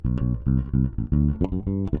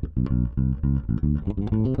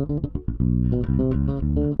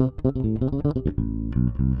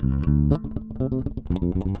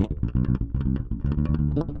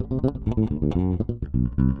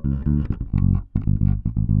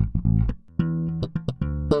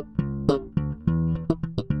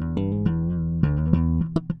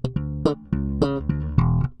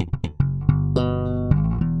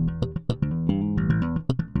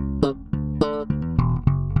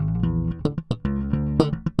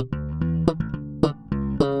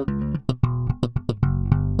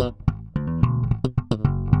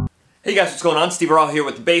Hey guys, what's going on? Steve Arall here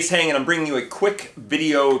with the Bass Hang, and I'm bringing you a quick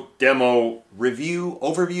video demo review,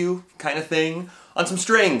 overview kind of thing on some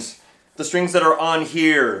strings. The strings that are on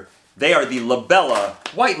here, they are the LaBella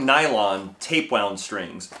White Nylon Tapewound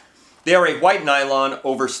strings. They are a white nylon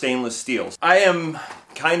over stainless steel. I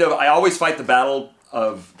always fight the battle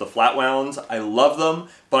of the flat wounds. I love them,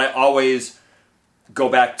 but I always go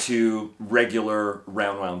back to regular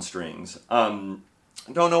round wound strings.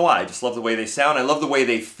 I don't know why, I just love the way they sound, I love the way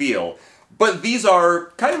they feel. But these are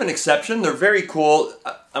kind of an exception, they're very cool.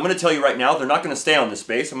 I'm going to tell you right now, they're not going to stay on this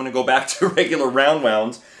bass, I'm going to go back to regular round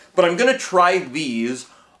wounds, but I'm going to try these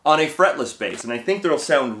on a fretless bass, and I think they'll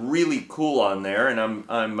sound really cool on there, and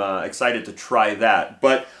I'm excited to try that.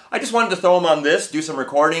 But I just wanted to throw them on this, do some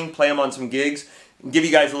recording, play them on some gigs, and give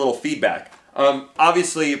you guys a little feedback.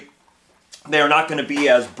 Obviously, they are not going to be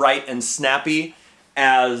as bright and snappy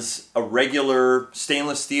as a regular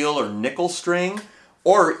stainless steel or nickel string,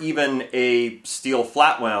 or even a steel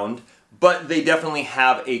flat wound, but they definitely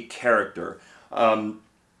have a character. And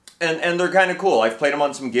they're kind of cool. I've played them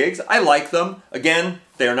on some gigs. I like them. Again,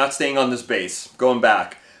 they are not staying on this bass, going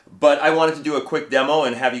back. But I wanted to do a quick demo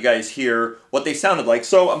and have you guys hear what they sounded like.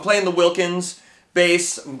 So I'm playing the Wilkins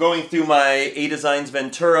bass. I'm going through my A Designs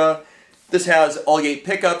Ventura. This has Ulyate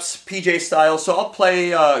Pickups, PJ style, so I'll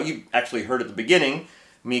play, you actually heard at the beginning,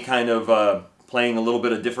 me kind of playing a little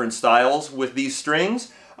bit of different styles with these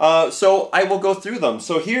strings. So I will go through them.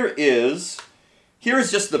 So here is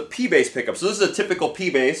just the P bass pickup. So this is a typical P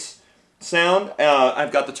bass sound.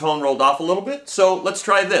 I've got the tone rolled off a little bit, so let's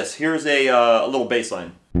try this. Here's a little bass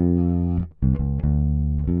line.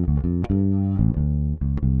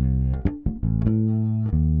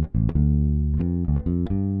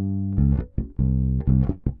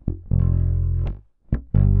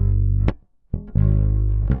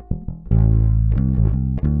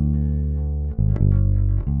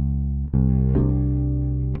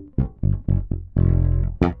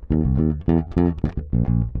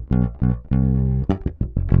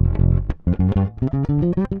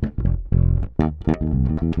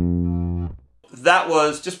 That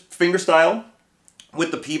was just fingerstyle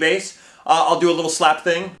with the P bass. I'll do a little slap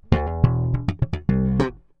thing.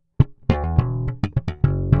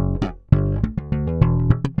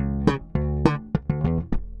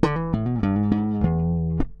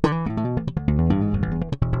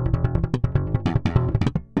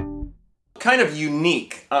 Kind of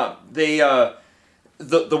unique. The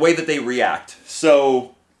way that they react.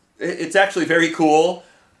 So it's actually very cool.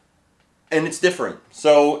 And it's different.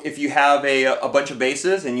 So if you have a bunch of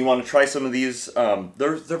basses and you want to try some of these,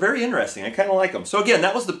 they're very interesting. I kind of like them. So again,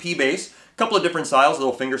 that was the P bass. A couple of different styles, a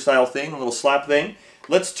little finger style thing, a little slap thing.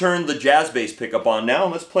 Let's turn the jazz bass pickup on now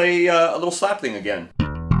and let's play a little slap thing again.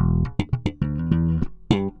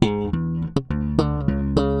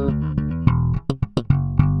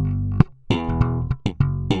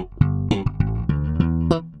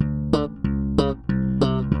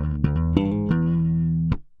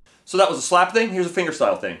 So that was a slap thing, here's a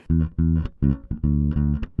fingerstyle thing.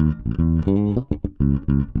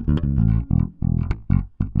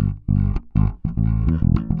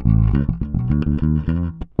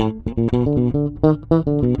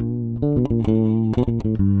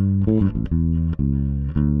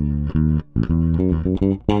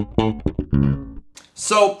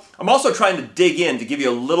 So I'm also trying to dig in to give you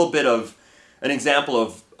a little bit of an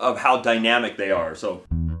example of how dynamic they are. So.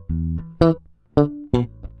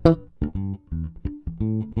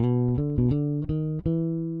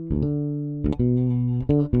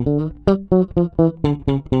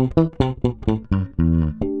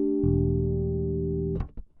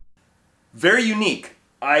 Very unique.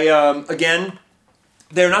 Again,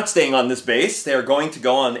 they're not staying on this bass. They're going to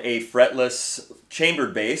go on a fretless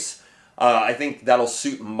chambered bass. I think that'll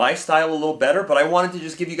suit my style a little better, but I wanted to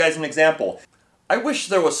just give you guys an example. I wish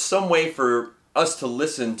there was some way for us to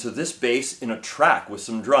listen to this bass in a track with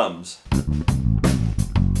some drums.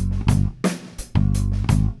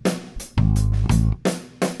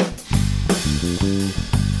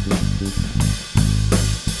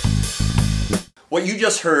 What you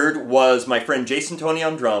just heard was my friend Jason Tony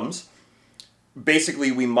on drums.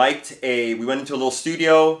 Basically, we went into a little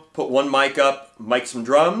studio, put one mic up, mic'd some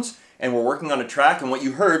drums, and we're working on a track, and what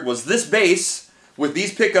you heard was this bass with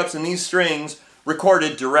these pickups and these strings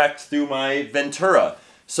recorded direct through my Ventura.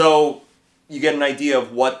 So you get an idea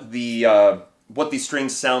of what these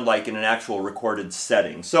strings sound like in an actual recorded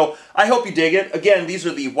setting. So I hope you dig it. Again, these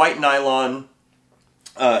are the white nylon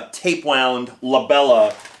tapewound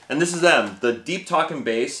LaBella, and this is them, the deep talking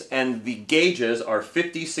bass, and the gauges are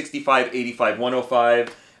 50, 65, 85,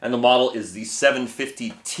 105, and the model is the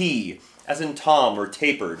 750T, as in Tom or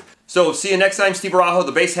tapered. So see you next time, Steve Araujo,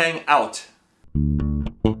 the Bass Hang, out.